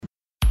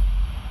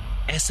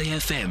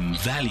SAFM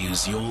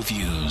values your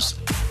views.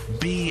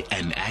 Be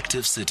an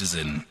active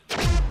citizen.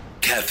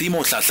 Kathy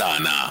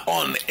Motlatlana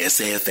on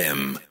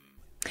SAFM.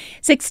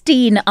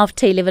 16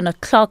 after 11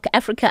 o'clock,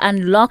 Africa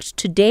Unlocked.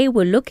 Today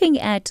we're looking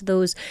at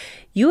those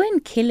UN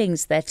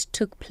killings that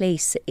took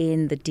place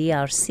in the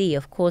DRC.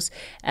 Of course,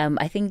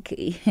 I think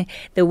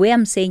the way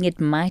I'm saying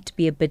it might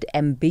be a bit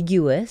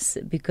ambiguous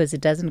because it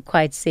doesn't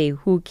quite say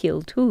who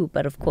killed who.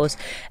 But of course,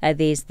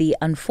 there's the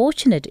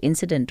unfortunate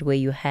incident where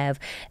you have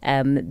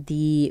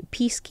the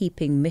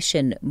peacekeeping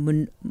mission,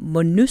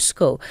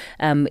 MONUSCO,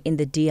 in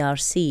the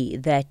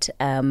DRC that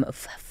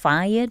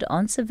fired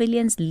on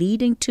civilians,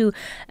 leading to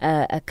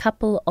a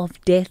couple of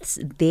deaths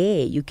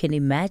there. You can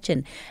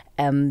imagine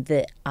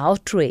the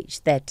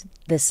outrage that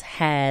this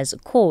has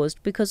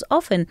caused, because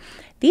often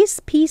these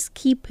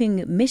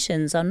peacekeeping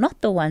missions are not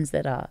the ones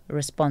that are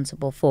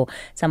responsible for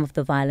some of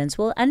the violence.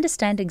 We'll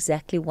understand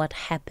exactly what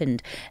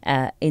happened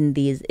in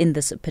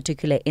this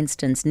particular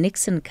instance.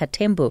 Nixon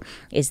Katembo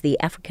is the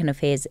African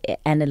Affairs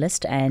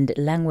analyst and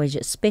language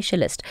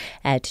specialist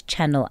at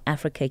Channel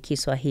Africa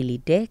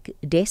Kiswahili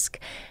desk.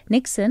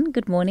 Nixon,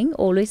 good morning.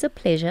 Always a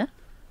pleasure.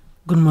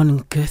 Good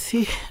morning,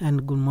 Kathy,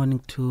 and good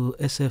morning to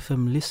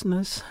SFM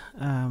listeners.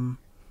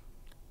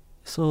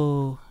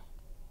 So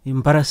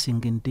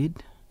embarrassing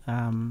indeed.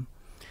 I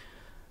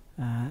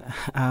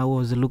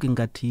was looking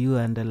at you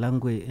and the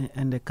language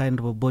and the kind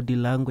of a body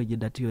language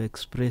that you're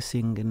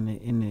expressing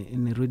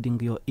in reading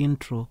your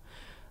intro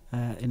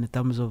in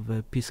terms of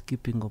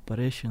peacekeeping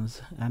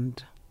operations,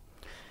 and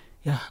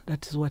yeah,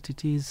 that is what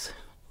it is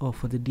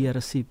for the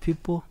DRC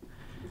people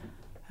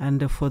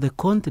and for the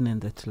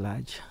continent at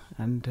large.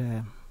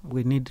 And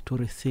we need to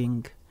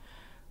rethink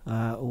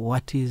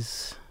what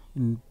is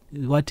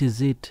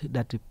it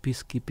that the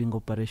peacekeeping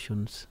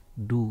operations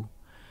do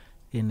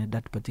in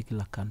that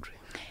particular country.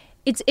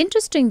 It's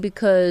interesting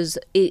because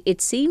it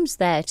seems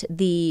that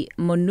the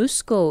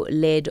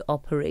MONUSCO-led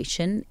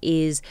operation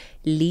is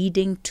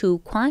leading to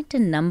quite a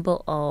number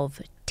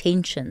of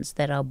tensions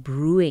that are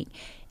brewing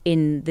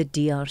in the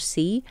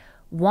DRC.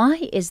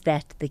 Why is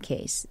that the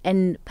case?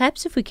 And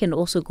perhaps if we can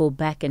also go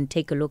back and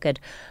take a look at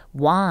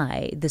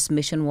why this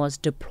mission was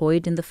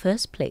deployed in the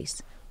first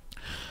place.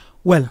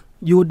 Well,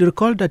 you would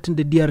recall that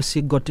the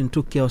DRC got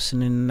into chaos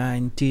in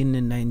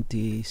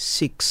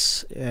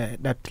 1996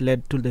 that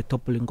led to the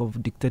toppling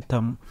of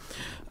dictator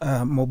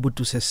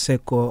Mobutu Sese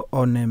Seko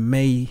on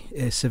May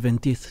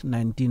 17th,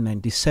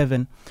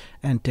 1997,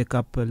 and take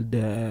up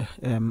the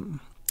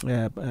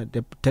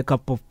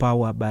take-up of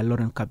power by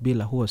Laurent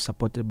Kabila, who was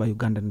supported by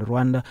Uganda and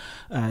Rwanda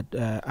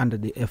under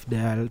the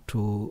FDL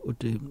to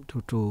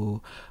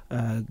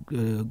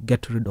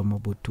get rid of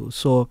Mobutu.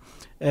 So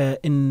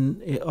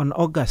on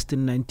August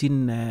in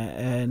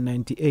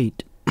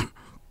 1998,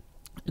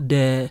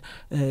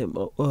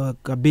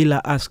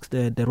 Kabila asked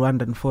the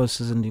Rwandan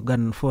forces and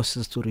Ugandan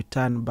forces to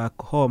return back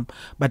home,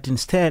 but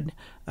instead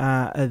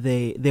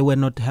they were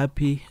not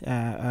happy.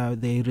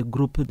 They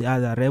regrouped the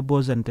other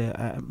rebels and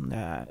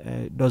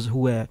those who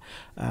were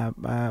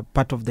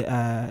part of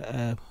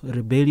the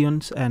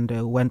rebellions, and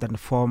went and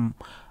formed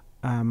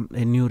a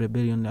new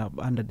rebellion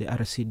under the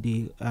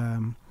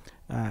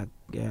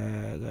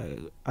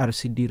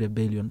RCD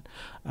rebellion,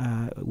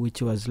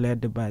 which was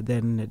led by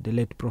then the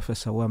late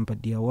Professor Wamba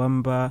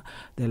Diawamba,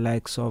 the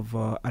likes of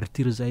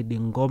Artir Zaidi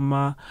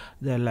Ngoma,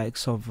 the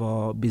likes of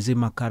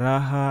Bizima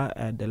Karaha,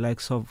 the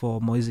likes of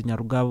Moise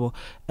Nyarugabo,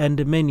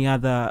 and many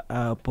other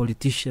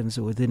politicians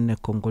within the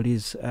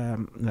Congolese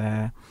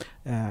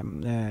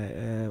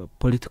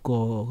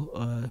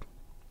political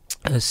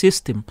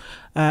system.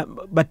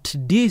 But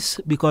this,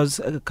 because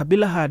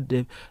Kabila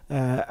had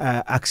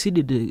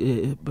acceded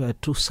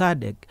to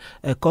SADC,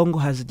 Congo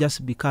has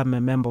just become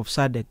a member of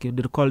SADC. You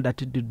recall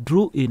that it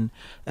drew in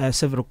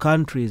several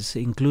countries,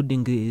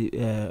 including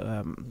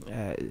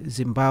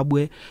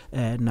Zimbabwe,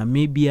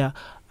 Namibia,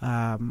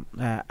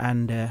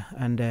 and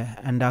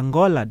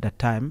Angola at the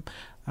time.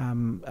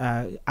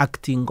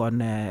 Acting on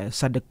a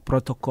SADC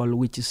protocol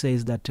which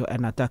says that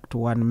an attack to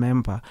one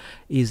member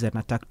is an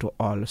attack to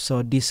all.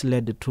 So this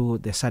led to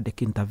the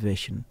SADC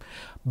intervention.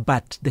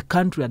 But the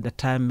country at the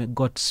time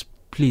got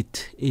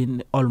split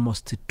in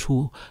almost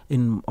two,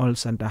 in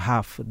almost and a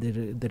half,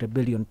 the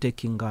rebellion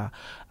taking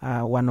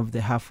one of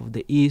the half of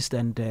the east,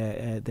 and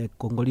the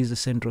Congolese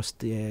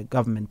centrist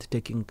government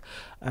taking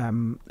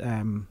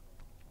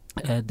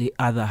the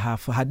other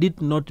half. Had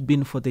it not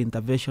been for the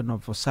intervention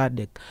of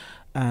SADC,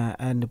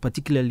 and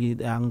particularly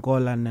the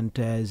Angolan and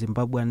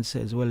Zimbabweans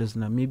as well as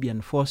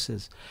Namibian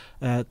forces,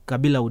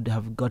 Kabila would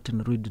have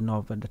gotten rid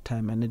of at the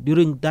time. And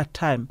during that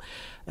time,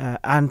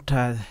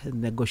 under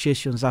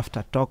negotiations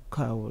after talk,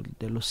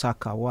 the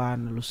Lusaka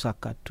 1,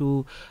 Lusaka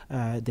 2,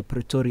 the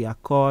Pretoria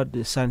Accord,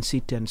 the Sun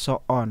City, and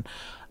so on,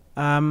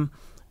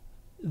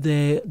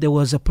 there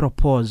was a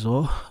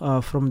proposal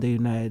from the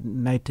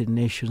United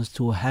Nations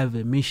to have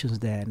missions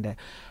there,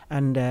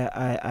 and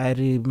I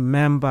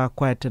remember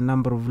quite a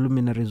number of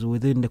luminaries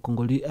within the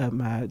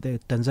the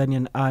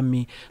Tanzanian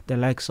army, the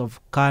likes of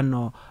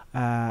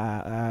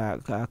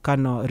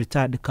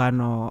retired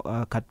Kano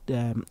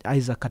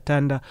Isaac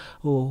Katanda,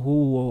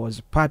 who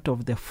was part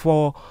of the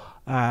 4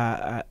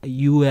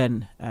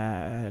 UN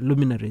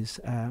luminaries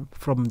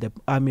from the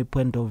army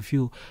point of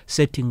view,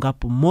 setting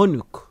up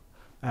MONUSCO.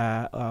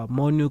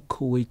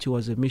 MONUSCO, which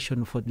was a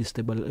mission for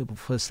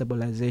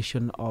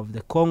stabilization of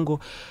the Congo,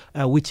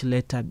 which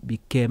later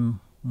became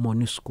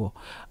MONUSCO.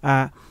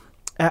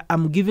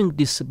 I'm giving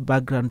this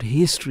background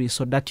history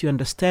so that you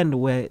understand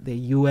where the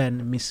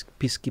UN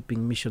peacekeeping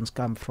missions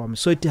come from.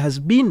 So it has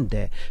been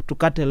there, to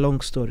cut a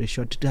long story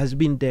short, it has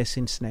been there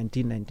since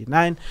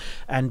 1999,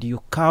 and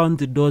you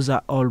count those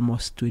are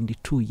almost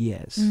 22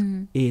 years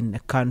in the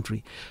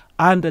country,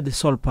 under the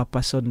sole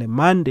purpose on the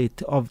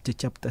mandate of the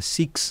Chapter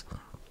 6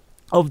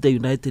 of the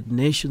United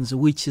Nations,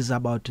 which is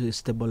about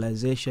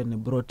stabilization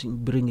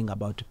and bringing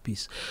about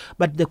peace.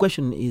 But the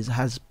question is,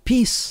 has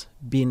peace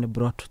been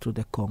brought to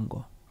the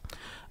Congo?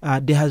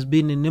 There has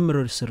been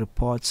numerous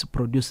reports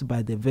produced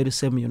by the very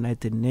same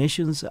United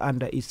Nations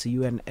under its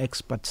UN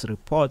experts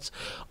reports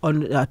on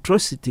the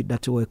atrocity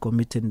that were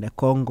committed in the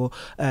Congo,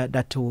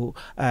 the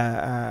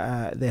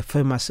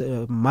famous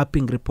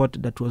mapping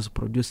report that was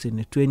produced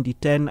in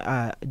 2010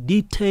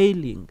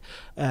 detailing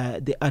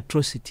the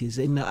atrocities.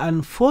 And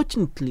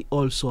unfortunately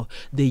also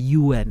the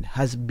UN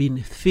has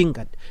been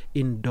fingered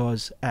in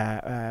those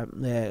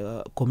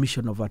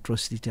commission of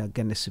atrocity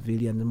against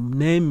civilians,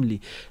 namely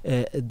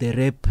the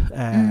rape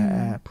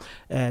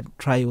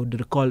try. You would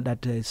recall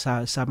that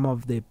some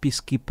of the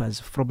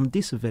peacekeepers from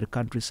this very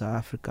country, South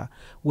Africa,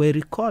 were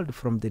recalled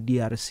from the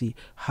DRC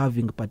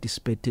having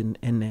participated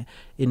in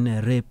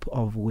a rape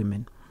of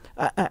women.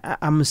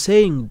 I'm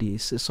saying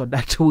this so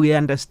that we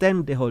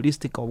understand the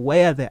holistic of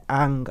where the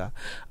anger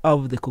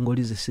of the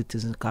Congolese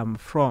citizens come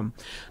from.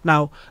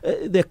 Now,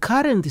 the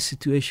current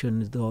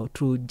situation, though,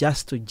 to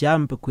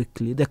jump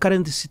quickly, the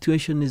current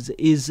situation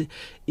is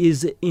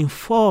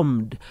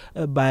informed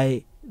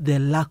by the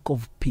lack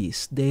of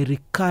peace, the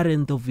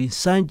recurrence of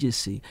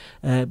insurgency,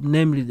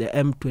 namely the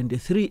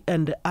M23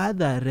 and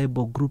other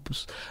rebel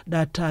groups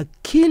that are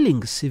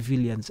killing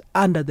civilians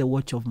under the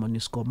watch of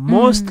MONUSCO.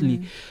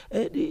 Mostly,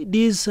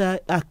 these are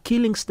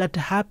killings that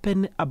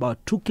happen about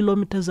 2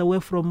 kilometers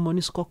away from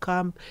MONUSCO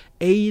camp,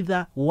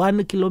 either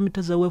 1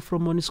 kilometers away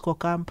from MONUSCO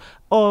camp,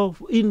 or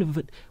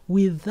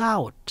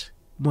without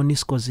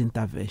MONUSCO's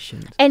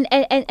intervention.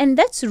 And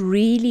that's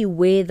really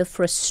where the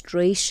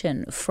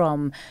frustration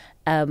from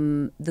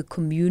the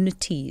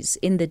communities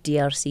in the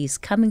DRC is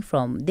coming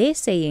from. They're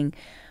saying,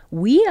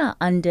 we are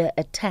under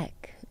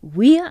attack,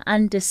 we are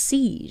under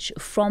siege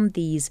from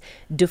these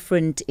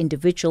different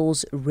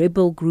individuals,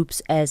 rebel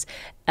groups, as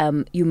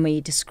you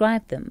may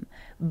describe them,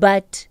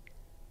 but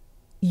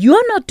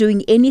you're not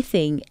doing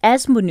anything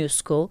as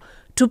MONUSCO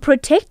to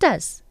protect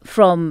us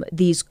from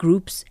these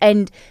groups,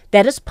 and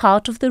that is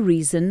part of the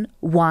reason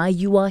why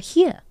you are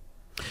here.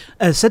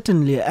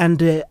 Certainly,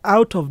 and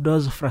out of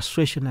those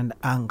frustration and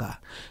anger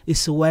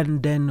is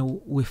when then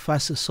we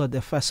first saw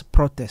the first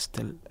protest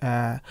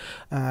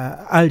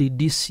early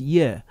this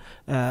year,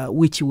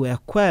 which were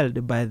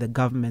quelled by the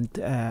government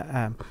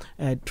to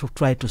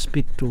try to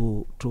speak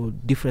to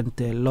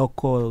different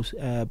local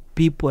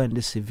people and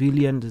the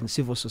civilians and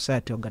civil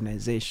society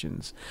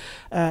organizations.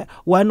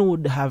 One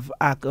would have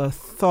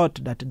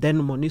thought that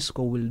then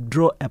MONUSCO will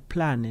draw a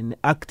plan in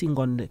acting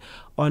on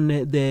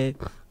the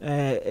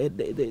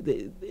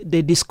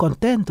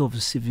discontent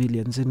of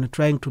civilians and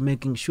trying to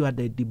making sure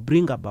that they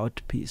bring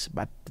about peace,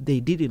 but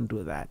they didn't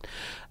do that.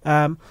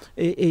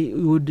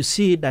 You would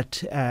see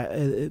that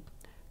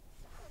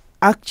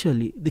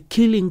actually the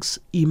killings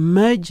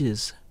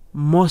emerges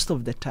most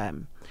of the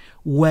time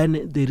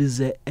when there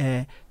is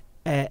a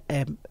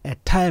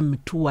time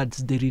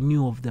towards the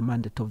renewal of the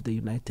mandate of the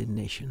United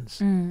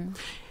Nations.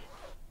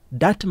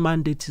 That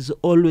mandate is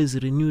always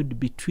renewed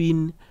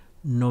between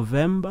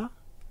November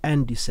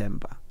and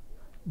December.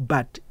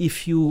 But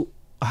if you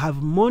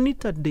have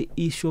monitored the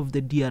issue of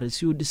the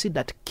DRC, you would see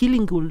that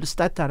killing will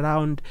start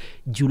around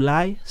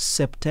July,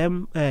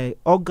 September,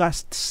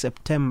 August,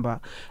 September,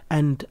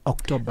 and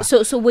October.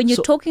 So when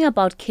you're talking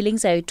about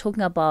killings, are you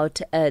talking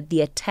about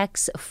the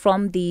attacks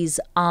from these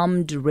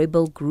armed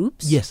rebel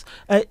groups? Yes.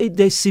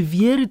 The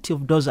severity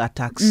of those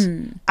attacks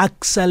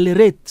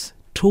accelerates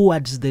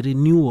towards the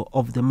renewal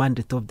of the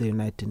mandate of the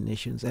United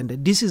Nations. And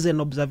this is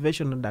an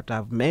observation that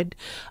I've made.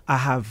 I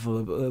have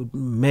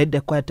made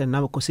quite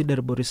a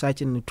considerable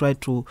research and tried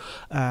to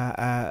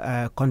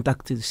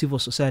contact the civil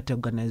society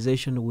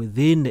organization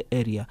within the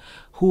area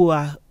who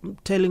are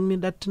telling me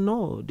that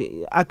no,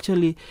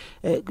 actually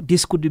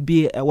this could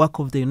be a work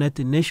of the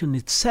United Nations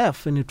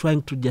itself in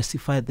trying to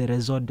justify the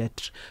result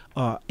that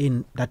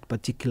in that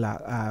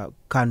particular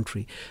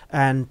country.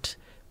 And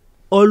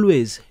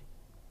always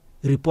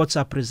reports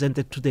are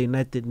presented to the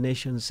United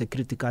Nations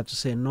Security Council to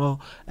say no,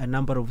 a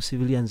number of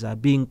civilians are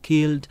being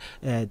killed,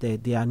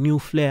 there are new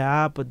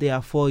flare-up,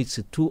 therefore it's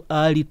too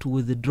early to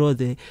withdraw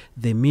the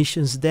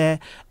missions there.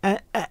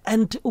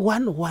 And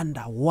one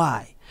wonder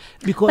why.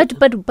 Because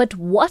but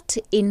what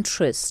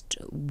interest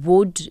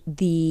would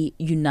the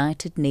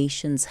United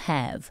Nations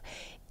have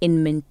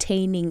in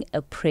maintaining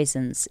a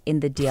presence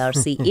in the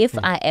DRC if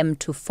I am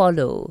to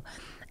follow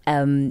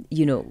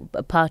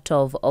a part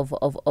of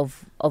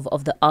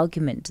the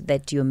argument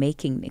that you're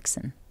making,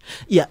 Nixon?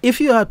 Yeah, if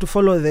you are to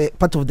follow the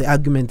part of the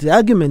argument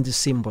is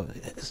simple.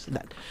 Is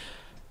that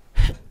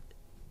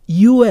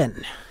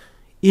UN,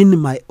 in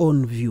my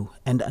own view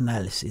and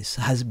analysis,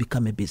 has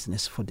become a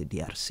business for the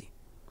DRC.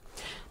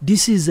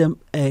 This is a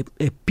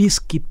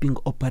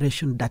peacekeeping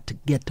operation that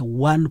get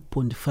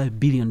 $1.5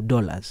 billion.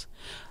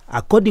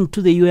 According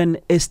to the UN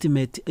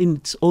estimate, in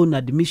its own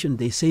admission,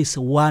 they say it's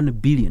 1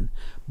 billion.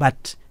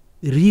 But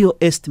real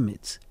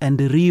estimates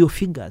and real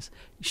figures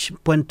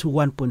point to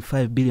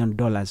 $1.5 billion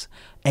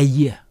a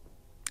year.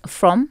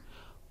 From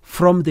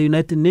the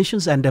United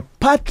Nations, and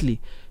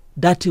partly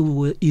that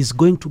is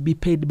going to be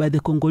paid by the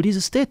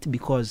Congolese state,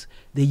 because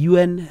the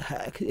UN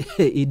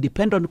it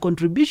depends on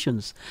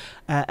contributions,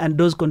 and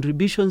those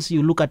contributions,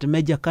 you look at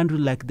major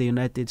countries like the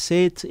United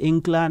States,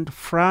 England,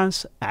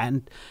 France,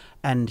 and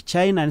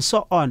China, and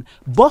so on,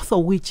 both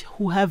of which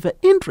who have an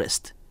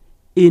interest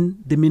in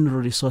the mineral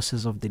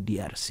resources of the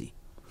DRC.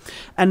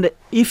 And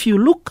if you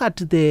look at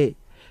the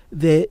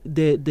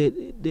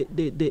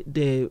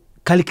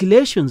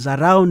calculations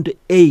around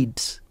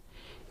AIDS,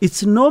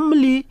 it's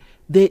normally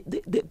the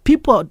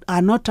people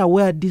are not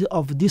aware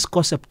of this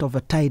concept of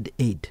a tied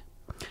aid.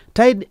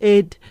 Tied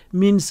aid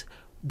means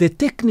the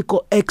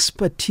technical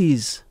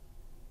expertise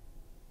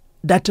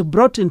that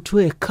brought into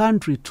a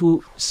country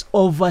to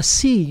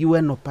oversee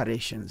UN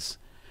operations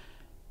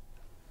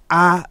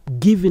are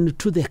given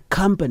to the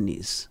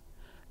companies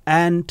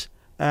and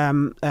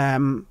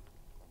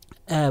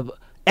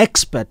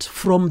experts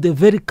from the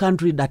very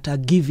country that are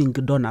giving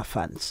donor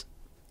funds.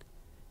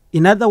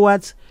 In other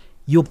words,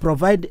 you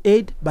provide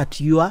aid,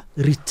 but you are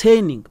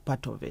retaining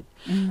part of it.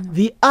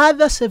 The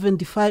other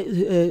 75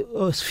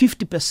 or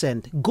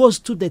 50% goes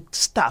to the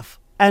staff,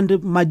 and the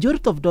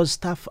majority of those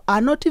staff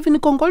are not even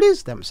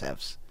Congolese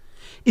themselves.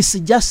 It's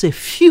just a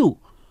few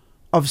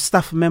of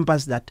staff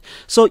members that.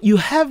 So you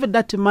have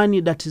that money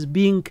that is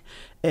being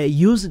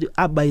used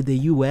by the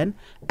UN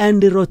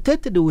and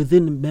rotated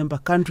within member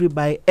country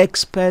by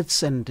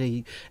experts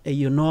and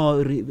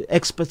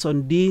experts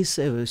on this,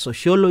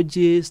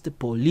 sociologists,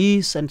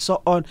 police, and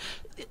so on.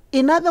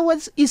 In other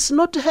words, it's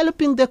not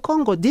helping the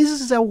Congo. This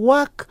is a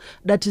work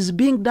that is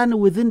being done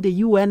within the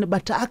UN,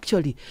 but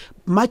actually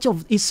much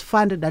of its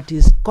fund that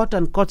is quote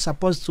unquote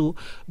supposed to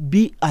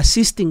be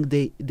assisting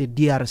the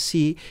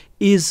DRC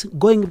is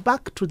going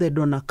back to the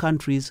donor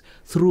countries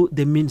through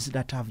the means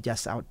that I've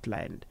just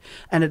outlined.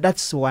 And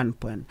that's one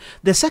point.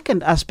 The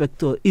second aspect,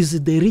 though,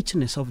 is the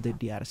richness of the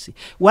DRC.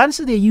 Once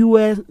the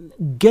UN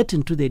get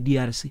into the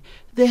DRC,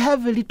 they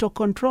have a little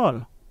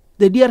control.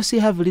 The DRC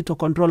have little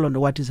control on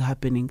what is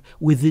happening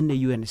within the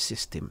UN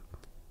system,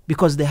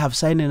 because they have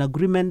signed an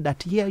agreement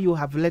that here you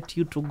have let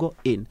you to go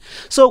in.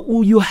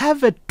 So you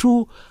have a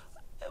two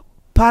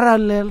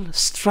parallel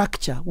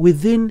structure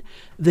within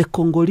the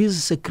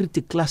Congolese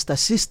security cluster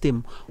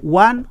system.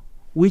 One,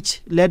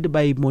 which led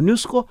by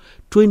MONUSCO,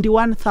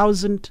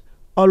 21,000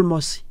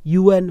 almost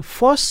UN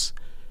force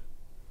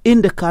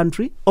in the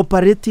country,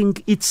 operating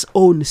its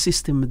own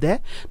system there.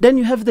 Then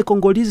you have the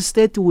Congolese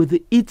state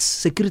with its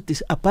security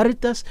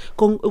apparatus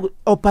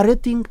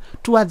operating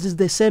towards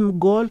the same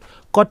goal,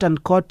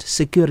 quote-unquote,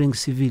 securing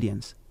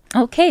civilians.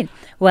 Okay.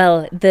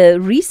 Well, the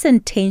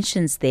recent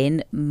tensions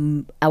then,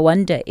 I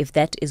wonder if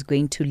that is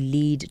going to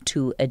lead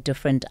to a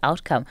different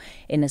outcome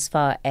in as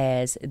far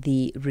as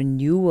the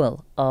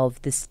renewal of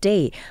the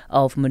stay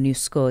of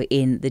MONUSCO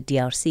in the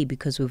DRC,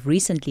 because we've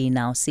recently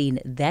now seen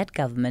that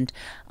government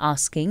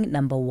asking,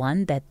 number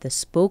one, that the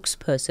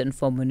spokesperson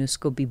for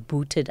MONUSCO be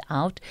booted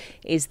out.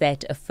 Is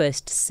that a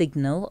first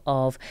signal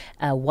of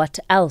what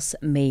else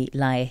may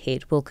lie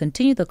ahead? We'll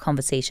continue the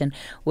conversation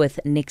with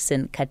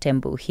Nixon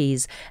Katembo.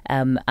 He's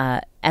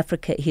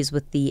he's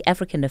with the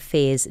African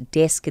Affairs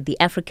desk, the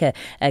Africa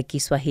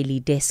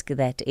Kiswahili desk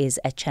that is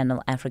at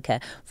Channel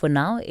Africa. For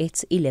now,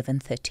 it's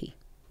 11:30.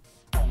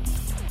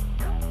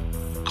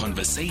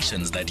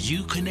 Conversations that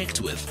you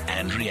connect with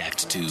and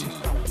react to.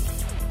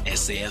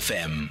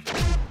 SAFM.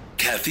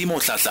 Kathy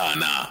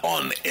Motlatlana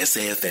on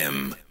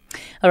SAFM.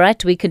 All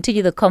right, we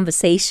continue the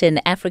conversation.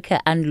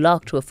 Africa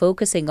Unlocked. We're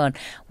focusing on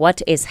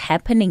what is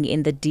happening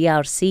in the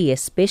DRC,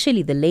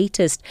 especially the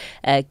latest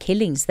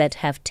killings that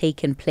have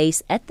taken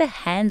place at the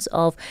hands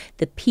of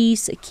the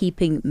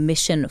peacekeeping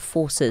mission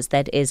forces,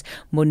 that is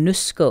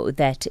MONUSCO,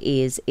 that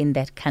is in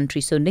that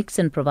country. So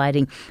Nixon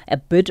providing a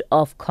bit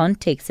of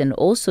context and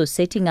also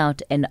setting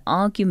out an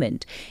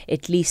argument,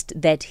 at least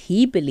that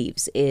he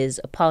believes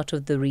is a part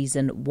of the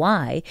reason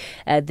why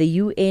the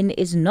UN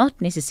is not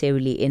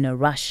necessarily in a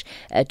rush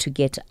to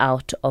get get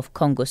out of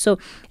Congo. So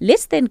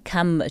let's then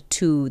come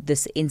to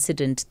this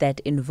incident that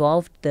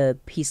involved the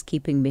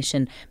peacekeeping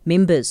mission,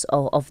 members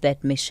of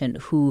that mission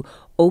who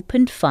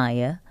opened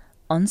fire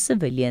on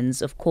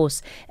civilians, of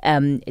course,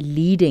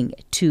 leading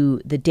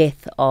to the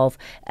death of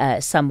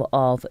some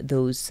of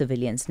those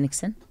civilians.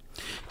 Nixon?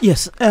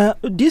 Yes,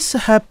 this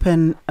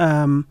happened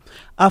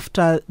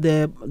after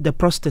the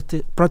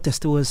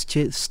protest was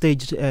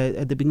staged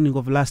at the beginning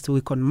of last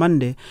week on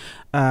Monday,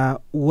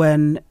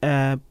 when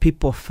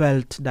people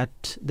felt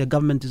that the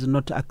government is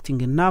not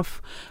acting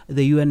enough,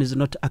 the UN is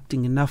not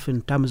acting enough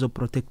in terms of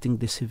protecting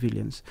the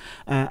civilians.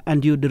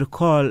 And you'd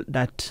recall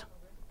that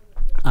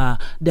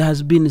there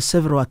has been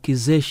several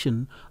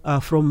accusations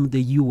from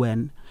the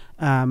UN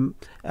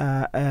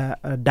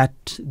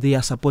that they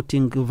are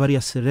supporting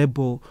various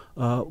rebel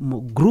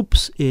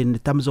groups in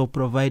terms of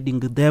providing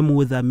them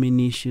with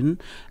ammunition,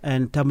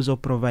 and in terms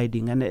of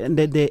providing. And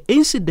the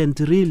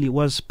incident really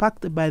was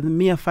sparked by the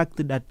mere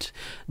fact that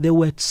there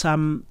were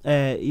some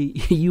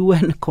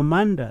UN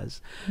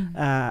commanders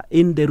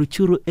in the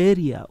Ruchuru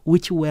area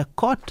which were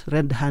caught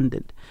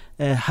red-handed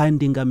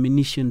handing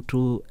ammunition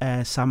to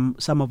some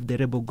of the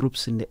rebel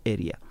groups in the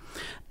area.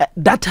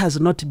 That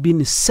has not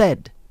been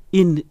said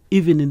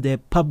even in the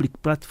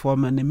public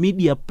platform and the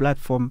media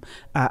platform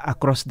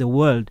across the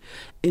world.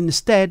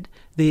 Instead,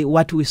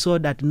 what we saw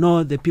that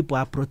the people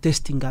are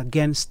protesting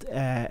against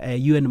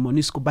UN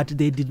MONUSCO, but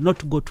they did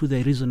not go to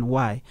the reason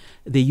why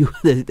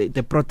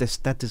the protest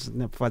started in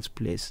the first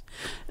place.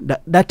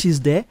 That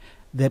is the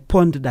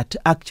point that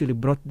actually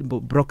broke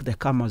the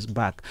camel's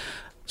back.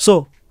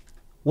 So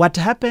what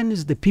happened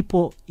is the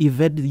people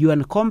evade the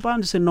UN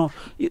compound, say, no,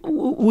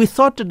 we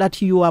thought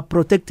that you are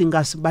protecting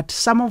us, but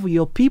some of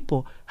your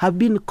people have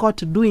been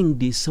caught doing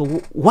this. So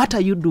what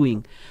are you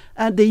doing?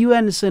 And the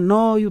UN said,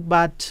 no,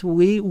 but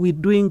we're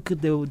doing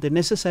the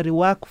necessary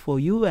work for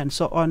you, and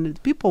so on.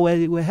 People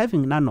were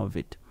having none of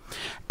it.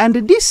 And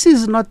this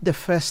is not the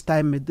first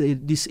time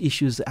these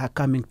issues are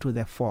coming to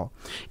the fore.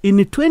 In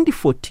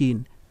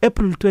 2014,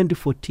 April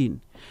 2014,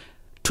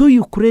 2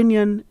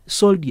 Ukrainian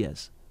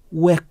soldiers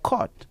were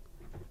caught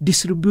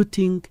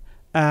distributing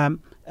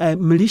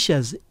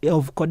militias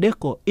of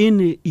Codeco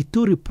in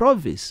Ituri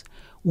province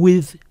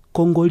with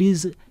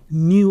Congolese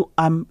new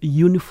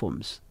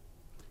uniforms.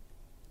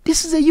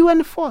 This is a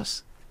UN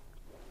force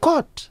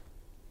caught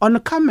on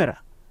camera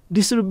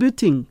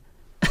distributing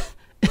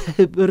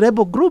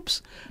rebel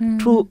groups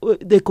to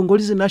the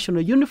Congolese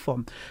national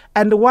uniform.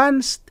 And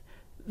once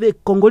the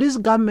Congolese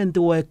government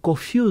were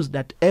confused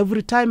that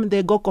every time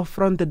they go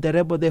confront the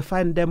rebel, they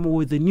find them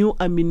with the new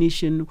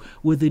ammunition,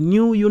 with the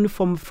new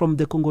uniform from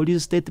the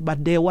Congolese state,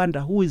 but they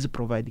wonder who is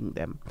providing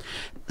them.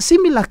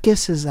 Similar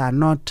cases are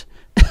not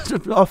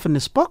often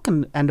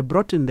spoken and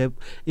brought in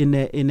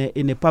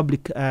a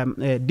public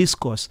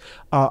discourse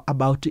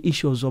about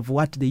issues of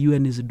what the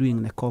UN is doing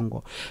in the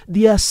Congo.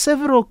 There are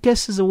several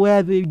cases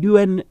where the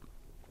UN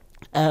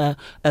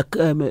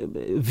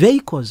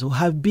vehicles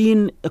have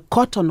been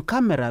caught on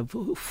camera,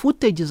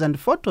 footages and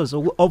photos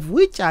of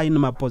which are in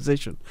my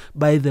possession,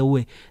 by the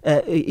way.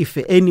 If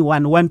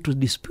anyone wants to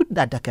dispute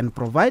that, I can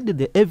provide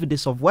the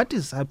evidence of what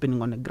is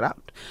happening on the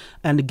ground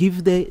and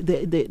give the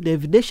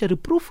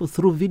evidentiary proof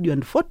through video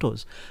and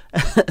photos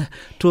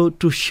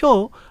to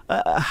show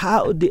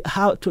how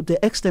to the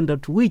extent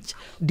at which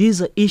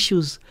these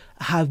issues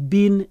have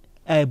been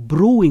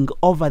brewing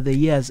over the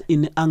years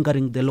in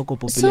angering the local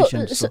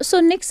population.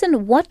 So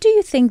Nixon, what do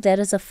you think that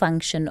is a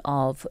function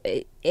of,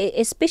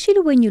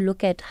 especially when you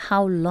look at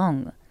how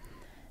long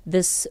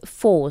this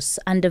force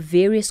under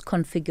various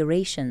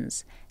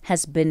configurations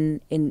has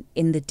been in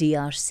the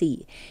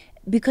DRC?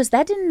 Because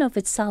that in and of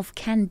itself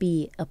can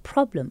be a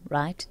problem,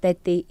 right?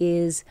 That there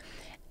is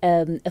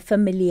a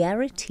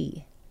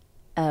familiarity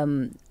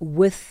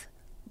with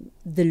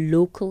the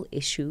local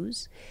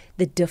issues,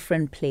 the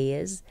different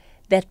players,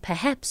 that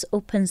perhaps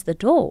opens the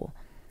door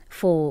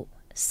for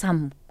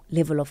some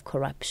level of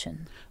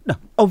corruption. No,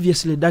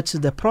 obviously that's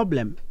the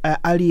problem.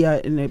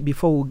 Earlier,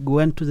 before we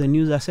went to the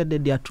news, I said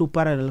that there are two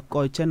parallel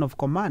chain of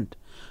command,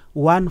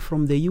 one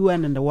from the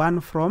UN and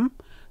one from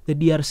the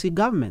DRC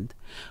government.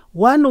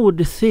 One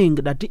would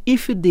think that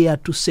if they are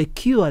to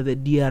secure the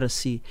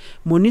DRC,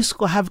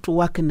 MONUSCO have to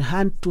work in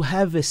hand to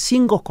have a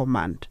single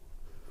command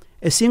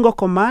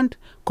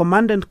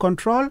command and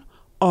control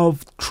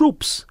of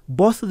troops,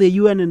 both the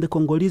UN and the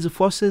Congolese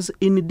forces,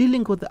 in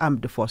dealing with the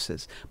armed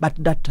forces. But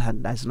that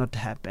does not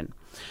happen.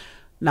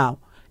 Now,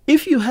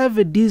 if you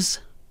have this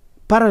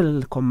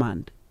parallel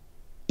command,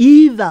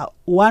 either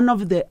one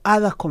of the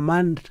other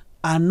command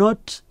are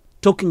not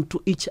talking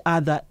to each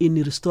other in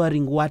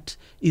restoring what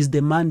is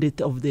the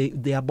mandate of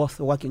they are both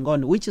working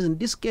on, which is in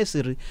this case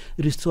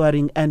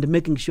restoring and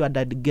making sure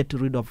that they get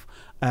rid of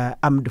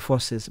armed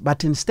forces.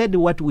 But instead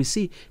what we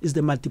see is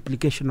the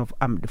multiplication of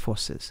armed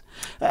forces,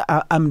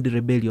 armed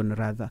rebellion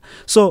rather.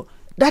 So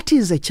that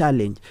is a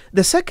challenge.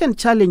 The second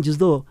challenge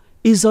though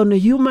is on a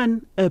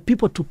human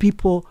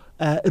people-to-people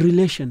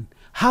relation.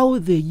 How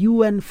the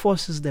UN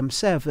forces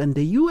themselves and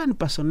the UN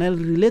personnel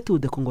relate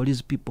with the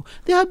Congolese people.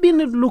 They have been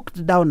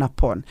looked down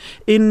upon.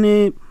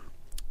 In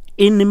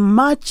in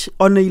March,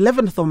 on the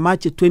 11th of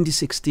March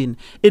 2016,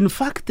 in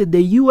fact,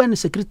 the UN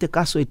Security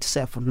Council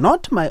itself,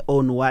 not my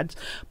own words,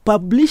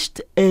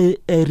 published a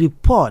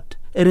report,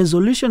 a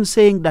resolution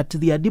saying that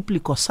they are deeply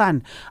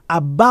concerned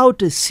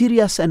about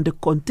serious and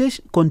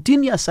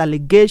continuous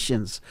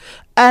allegations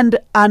and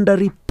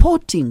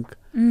underreporting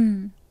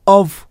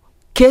of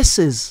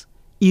cases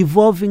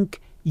involving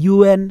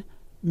UN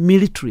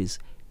militaries,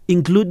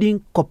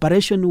 including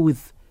cooperation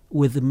with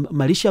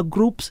militia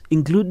groups,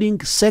 including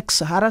sex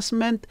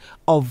harassment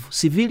of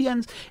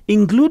civilians,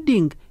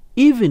 including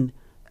even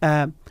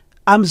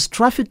arms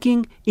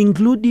trafficking,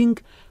 including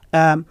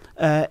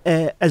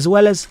as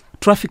well as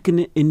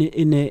trafficking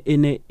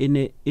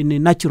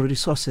in natural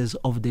resources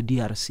of the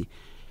DRC.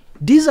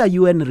 These are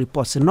UN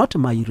reports, not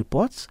my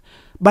reports.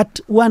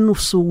 But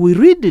once we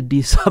read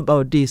this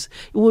about this,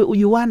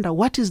 you wonder,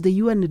 what is the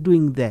UN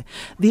doing there?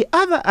 The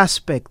other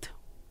aspect,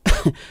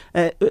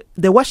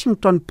 the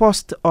Washington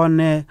Post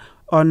on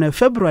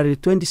February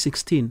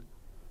 2016,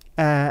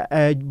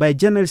 by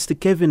journalist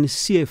Kevin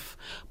Sief,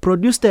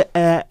 produced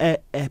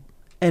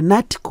an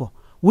article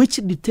which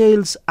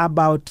details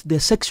about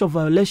the sexual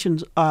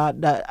violations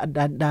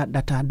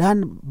that are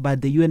done by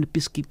the UN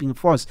peacekeeping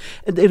force.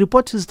 The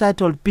report is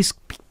titled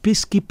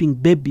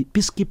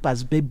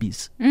Peacekeepers'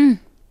 Babies.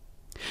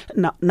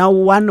 Now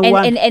one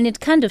and it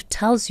kind of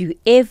tells you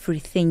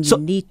everything you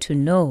need to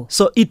know.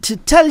 So it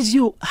tells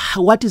you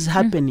what is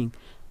happening: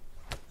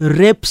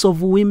 rapes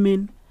of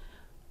women,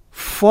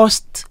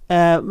 forced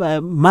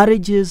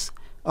marriages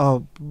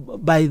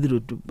by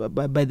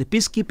the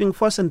peacekeeping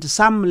force, and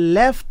some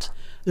left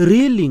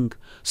reeling.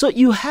 So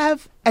you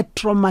have a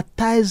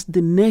traumatized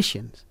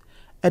nations,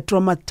 a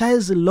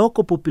traumatized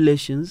local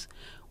populations,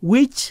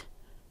 which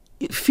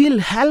feel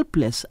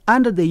helpless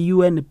under the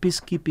UN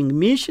peacekeeping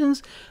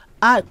missions.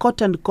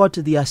 Quote unquote,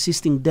 they are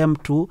assisting them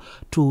to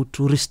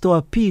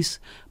restore peace,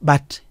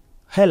 but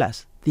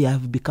hellas, they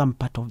have become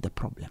part of the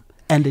problem.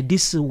 And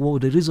this is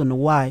the reason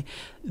why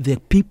the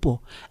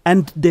people,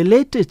 and the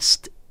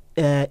latest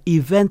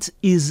event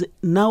is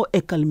now a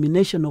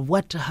culmination of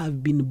what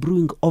have been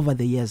brewing over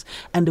the years.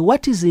 And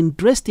what is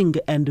interesting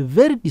and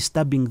very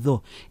disturbing,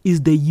 though,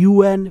 is the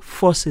UN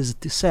forces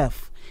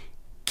itself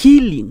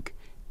killing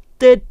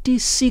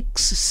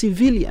 36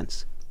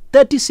 civilians.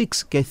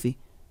 36, Kathy.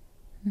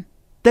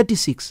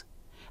 36.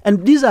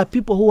 And these are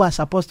people who are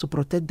supposed to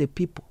protect the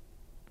people,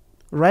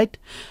 right?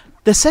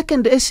 The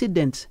second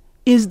incident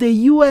is the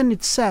UN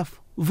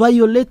itself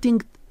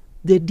violating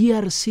the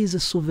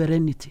DRC's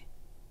sovereignty.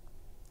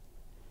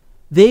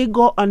 They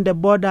go on the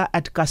border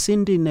at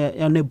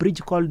Kasindi on a bridge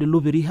called the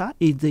Lubiriha.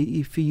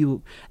 If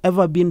you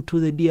ever been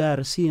to the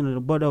DRC on the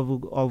border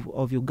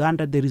of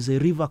Uganda, there is a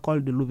river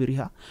called the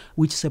Lubiriha,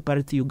 which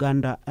separates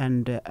Uganda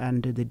and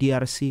the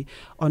DRC.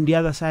 On the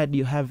other side,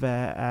 you have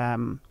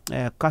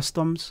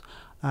customs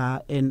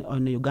on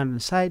the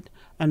Ugandan side,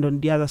 and on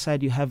the other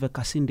side, you have a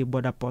Kasindi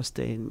border post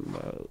in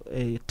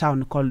a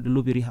town called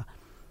Lubiriha.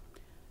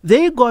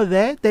 They go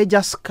there. They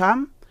just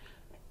come.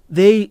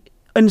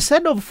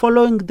 Instead of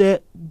following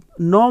the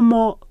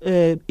normal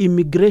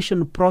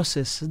immigration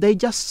process, they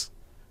just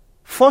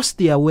force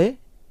their way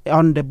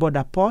on the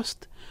border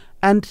post.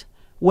 And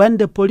when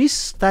the police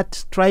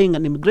start trying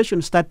and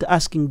immigration start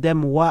asking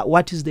them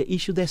what is the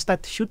issue, they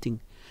start shooting.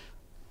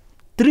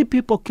 3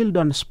 people killed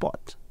on the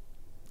spot.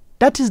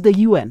 That is the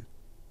UN.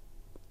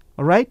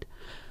 All right?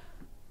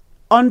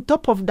 On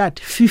top of that,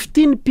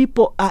 15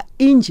 people are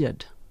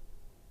injured.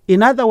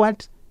 In other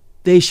words,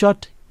 they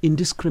shot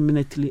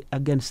indiscriminately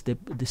against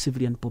the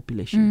civilian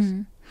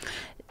populations.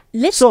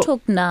 Let's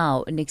talk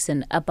now,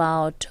 Nixon,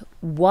 about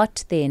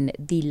what then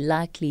the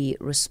likely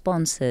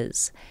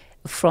responses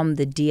from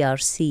the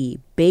DRC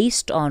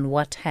based on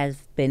what has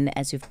been,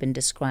 as you've been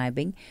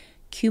describing,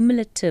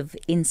 cumulative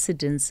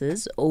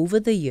incidences over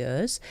the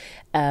years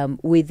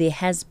where there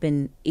has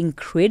been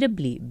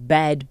incredibly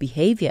bad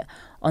behavior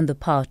on the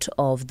part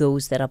of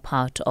those that are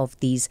part of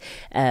these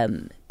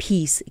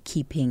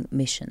peacekeeping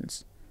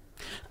missions.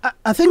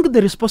 I think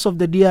the response of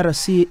the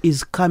DRC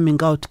is coming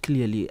out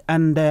clearly,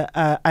 and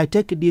I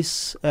take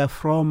this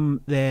from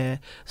the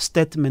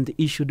statement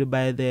issued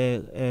by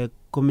the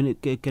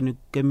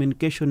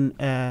communication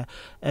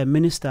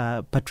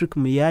minister Patrick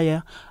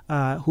Muyaya,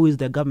 who is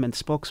the government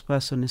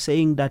spokesperson,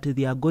 saying that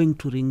they are going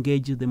to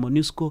re-engage the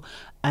MONUSCO,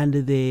 and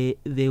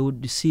they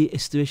would see a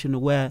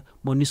situation where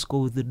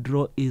MONUSCO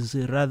withdraw is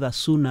rather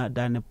sooner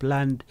than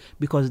planned,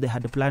 because they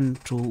had planned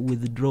to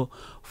withdraw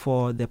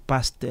for the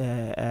past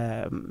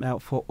in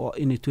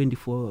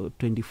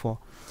 2024.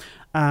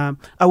 I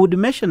would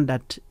mention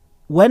that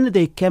when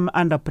they came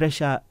under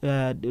pressure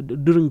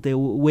during the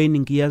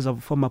waning years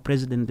of former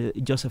President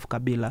Joseph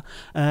Kabila,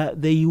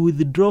 they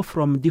withdrew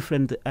from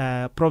different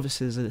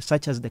provinces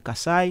such as the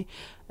Kasai.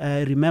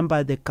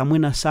 Remember the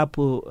Kamwina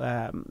Sapu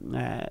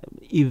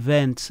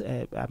events,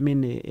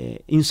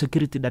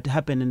 insecurity that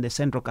happened in the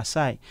central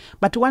Kasai.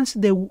 But once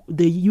the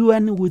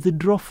UN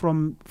withdrew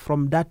from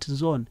that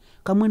zone,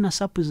 Kamwina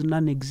Sapu is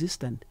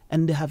non-existent,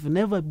 and there have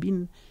never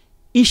been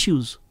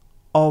issues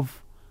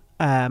of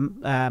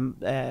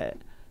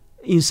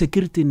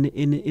insecurity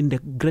in the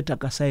Greater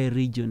Kasai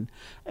region.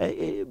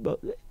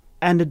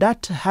 And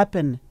that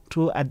happened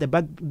at the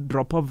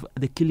backdrop of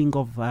the killing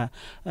of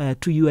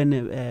 2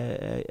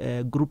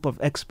 UN group of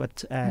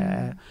experts,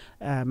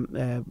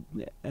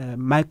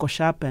 Michael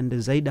Sharp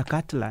and Zaida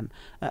Catalan.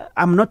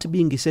 I'm not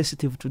being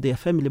sensitive to their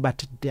family,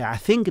 but I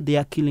think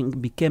their killing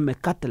became a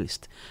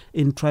catalyst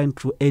in trying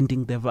to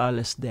ending the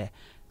violence there.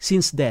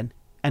 Since then,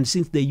 and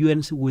since the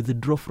UN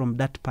withdrew from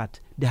that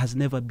part, there has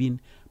never been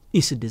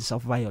incidents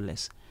of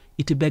violence.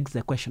 It begs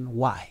the question,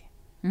 why?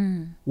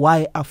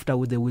 Why after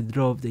the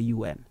withdrawal of the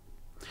UN?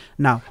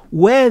 Now,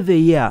 where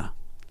they are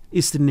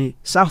is in the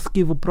South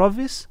Kivu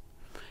province,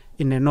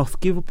 in the North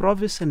Kivu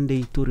province, and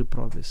the Ituri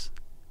province.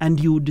 And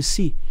you would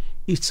see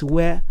it's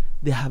where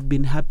there have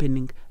been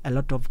happening a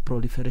lot of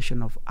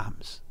proliferation of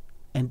arms,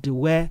 and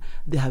where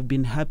there have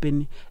been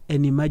happening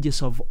an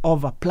emergence of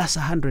over plus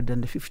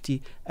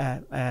 150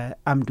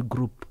 armed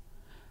group.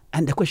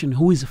 And the question,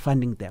 who is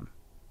funding them?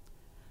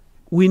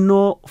 We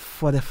know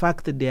for the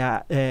fact that there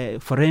are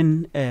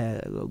foreign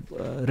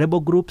rebel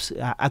groups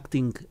are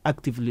acting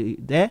actively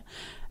there.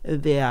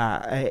 There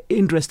are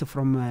interest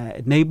from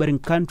neighboring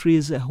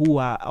countries who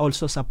are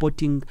also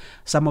supporting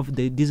some of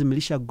these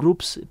militia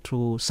groups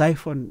to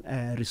siphon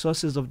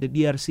resources of the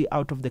DRC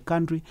out of the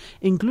country,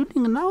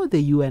 including now the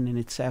UN in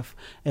itself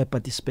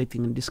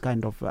participating in this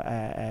kind of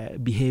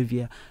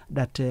behavior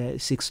that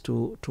seeks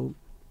to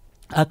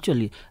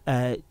actually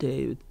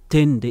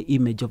turn the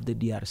image of the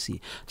DRC.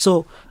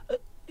 So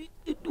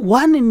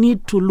one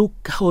need to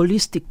look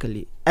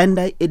holistically, and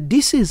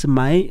this is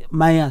my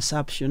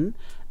assumption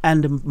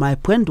and my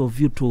point of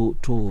view to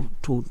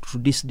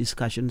these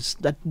discussions,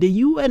 that the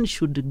UN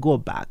should go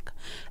back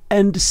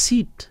and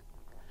sit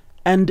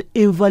and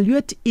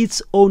evaluate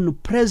its own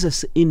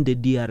presence in the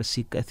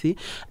DRC, Kathy,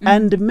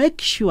 and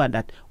make sure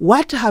that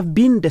what have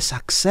been the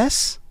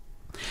success,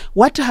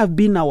 what have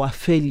been our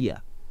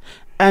failure,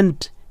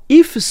 and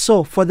if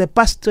so, for the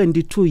past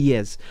 22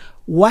 years,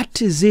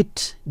 what is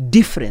it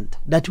different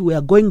that we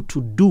are going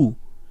to do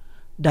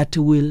that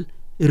will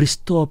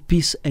restore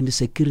peace and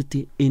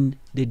security in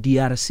the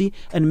DRC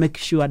and make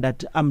sure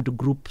that armed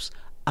groups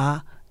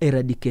are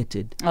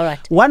eradicated? All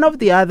right. One of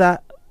the other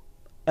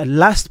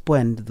last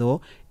point, though,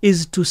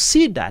 is to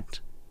see that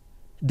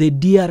the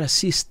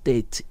DRC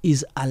state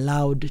is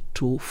allowed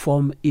to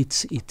form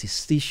its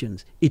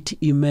institutions. It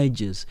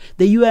emerges.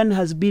 The UN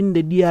has been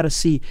the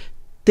DRC.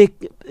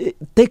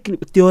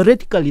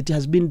 Theoretically, it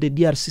has been the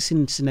DRC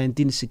since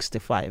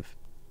 1965.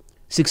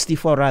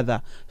 64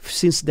 rather,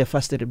 since the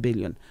first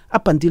rebellion.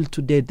 Up until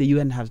today, the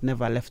UN has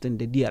never left in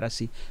the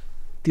DRC.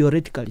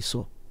 Theoretically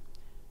so.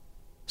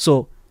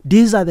 So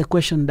these are the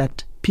questions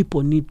that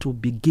people need to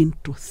begin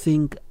to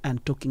think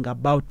and talking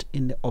about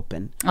in the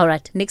open. All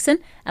right, Nixon,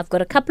 I've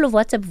got a couple of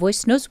WhatsApp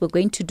voice notes. We're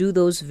going to do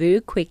those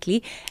very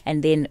quickly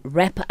and then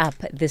wrap up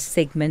this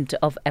segment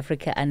of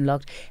Africa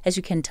Unlocked. As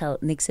you can tell,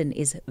 Nixon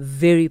is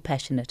very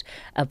passionate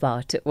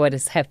about what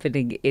is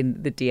happening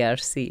in the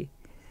DRC.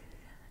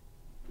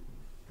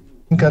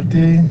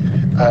 Kati,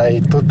 I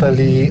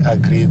totally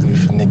agreed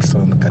with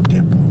Nixon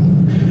Katembo.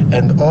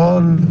 And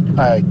all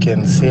I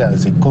can say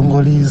as a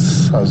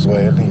Congolese as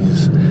well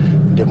is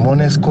the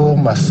MONUSCO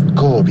must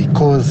go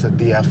because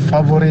they are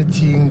favoring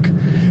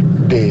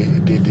the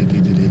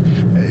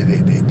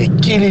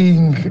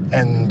killing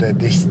and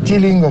the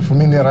stealing of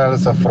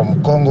minerals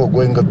from Congo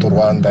going to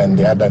Rwanda and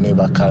the other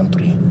neighbor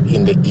country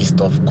in the east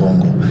of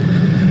Congo.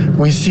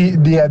 We see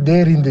they are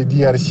there in the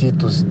DRC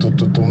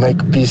to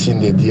make peace in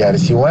the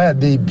DRC. Why are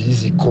they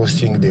busy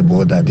crossing the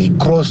border? They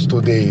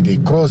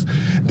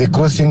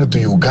crossing to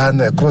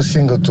Uganda,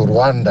 crossing to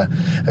Rwanda,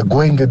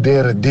 going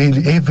there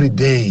daily, every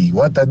day.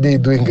 What are they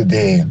doing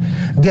there?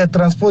 They are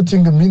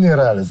transporting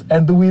minerals,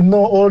 and we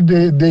know all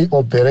the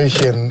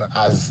operation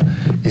as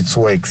it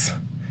works.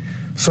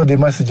 So they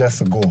must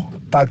just go,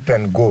 pack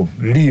and go,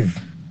 leave.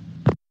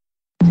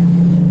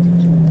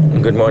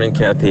 Good morning,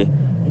 Kathy.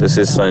 This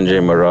is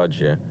Sanjay Maraj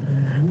here.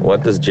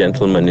 What this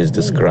gentleman is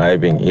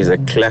describing is a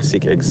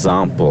classic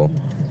example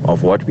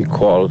of what we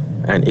call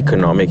an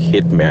economic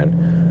hitman,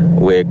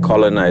 where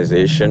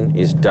colonization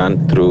is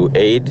done through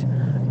aid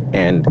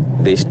and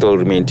they still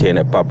maintain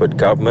a puppet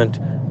government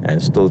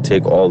and still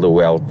take all the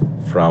wealth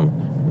from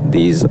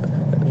these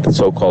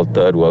so-called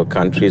third world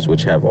countries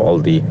which have all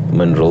the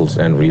minerals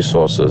and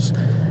resources,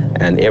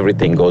 and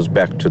everything goes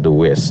back to the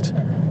West.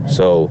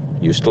 So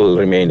you still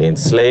remain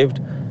enslaved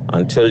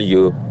until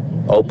you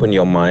open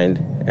your mind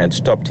and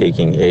stop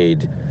taking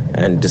aid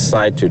and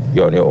decide to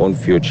on your own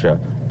future.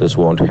 This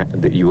won't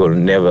you will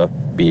never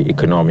be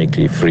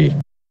economically free.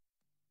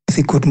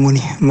 Good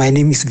morning. My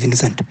name is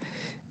Vincent.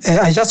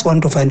 I just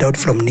want to find out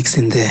from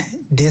Nixon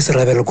these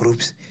rebel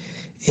groups,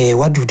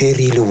 what do they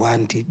really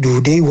want?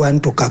 Do they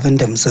want to govern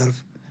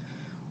themselves,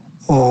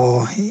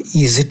 or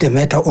is it a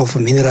matter of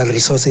mineral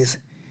resources?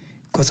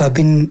 Because I've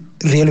been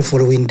really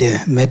following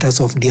the matters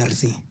of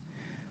DRC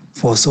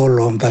for so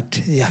long, but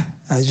yeah,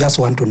 I just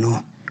want to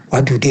know,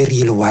 what do they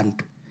really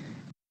want?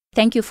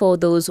 Thank you for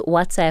those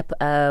WhatsApp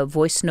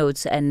voice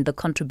notes and the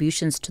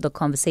contributions to the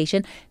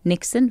conversation.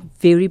 Nixon,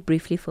 very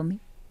briefly for me.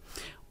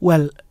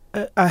 Well,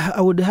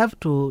 I would have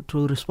to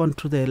respond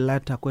to the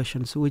latter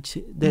questions, which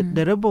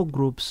the rebel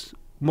groups,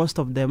 most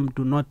of them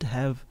do not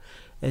have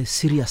a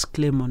serious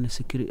claim on a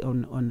security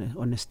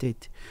on a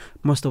state.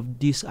 Most of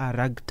these are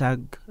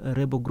ragtag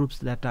rebel groups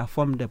that are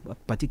formed of a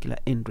particular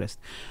interest.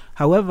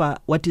 However,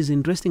 what is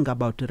interesting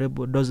about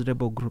those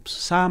rebel groups,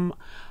 some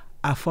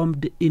are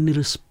formed in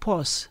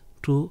response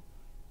to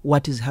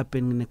what is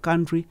happening in the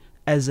country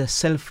as a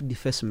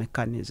self-defense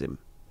mechanism.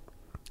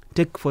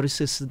 Take, for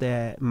instance,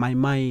 the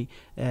Mai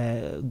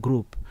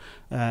group.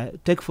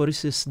 Take, for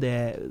instance,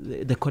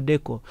 the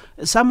Codeco.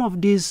 Some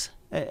of these,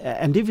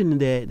 and even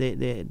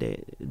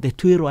the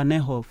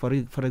Twirwaneho,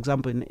 for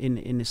example,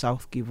 in the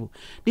South Kivu,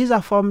 these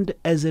are formed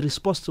as a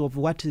response of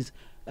what is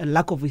a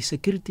lack of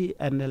security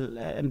and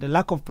the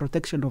lack of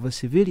protection of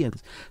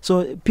civilians.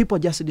 So people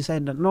just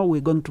decide that, no,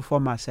 we're going to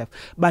form ourselves.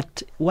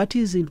 But what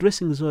is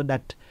interesting is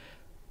that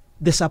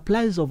the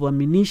supplies of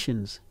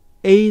ammunitions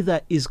either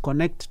is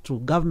connected to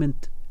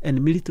government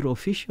and military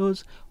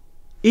officials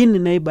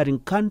in neighboring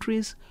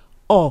countries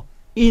or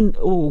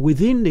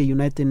within the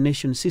United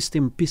Nations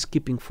system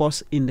peacekeeping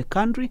force in the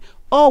country,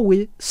 or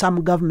with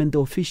some government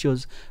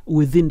officials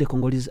within the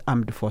Congolese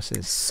armed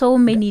forces. So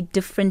many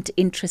different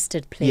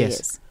interested players.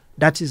 Yes,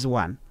 that is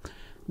one.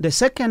 The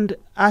second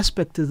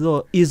aspect,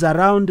 though, is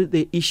around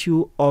the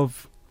issue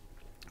of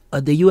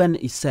the UN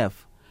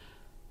itself.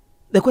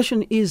 The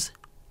question is,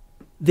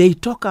 they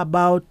talk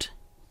about,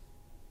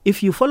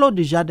 if you follow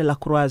the Jacques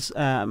Delacroix's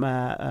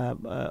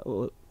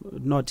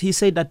note, he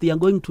said that they are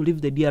going to leave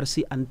the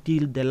DRC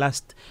until the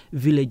last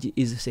village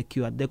is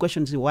secured. The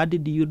question is, what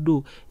did you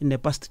do in the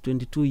past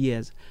 22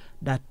 years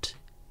that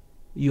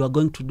you are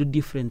going to do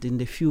different in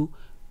the few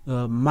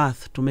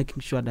months to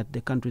making sure that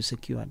the country is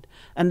secured?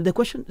 And the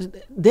question is,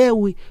 there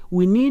we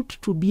need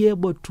to be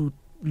able to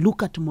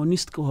look at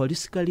MONUSCO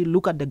holistically,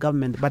 look at the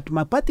government. But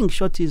my parting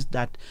shot is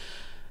that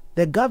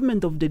the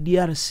government of the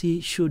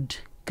DRC should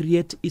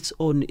create its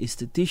own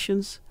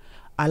institutions,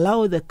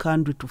 allow the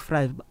country to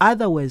thrive.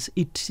 Otherwise,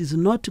 it is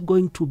not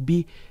going to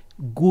be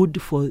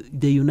good for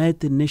the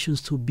United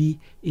Nations to be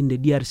in the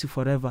DRC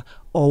forever.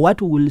 Or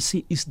what we will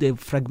see is the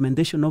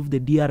fragmentation of the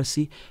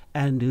DRC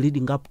and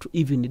leading up to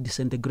even the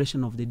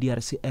disintegration of the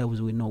DRC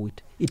as we know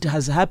it. It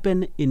has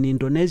happened in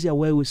Indonesia,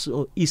 where we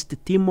saw East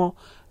Timor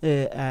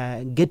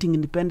getting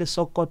independence,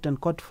 so caught and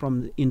caught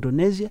from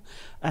Indonesia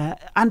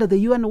under the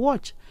UN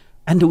watch.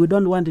 And we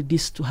don't want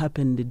this to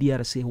happen in the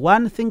DRC.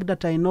 One thing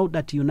that I know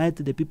that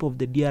united the people of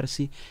the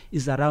DRC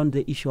is around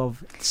the issue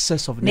of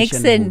sense of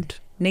nationhood.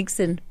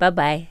 Nixon,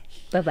 bye-bye.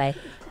 Bye-bye.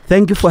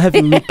 Thank you for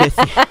having me,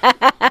 Kathy.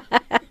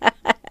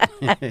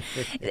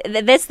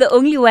 That's the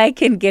only way I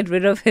can get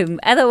rid of him.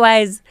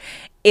 Otherwise,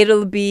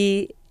 it'll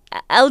be...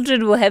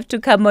 Aldrin will have to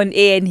come on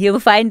air and he'll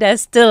find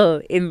us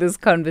still in this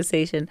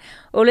conversation.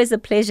 Always a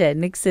pleasure.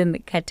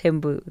 Nixon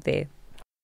Katembo there.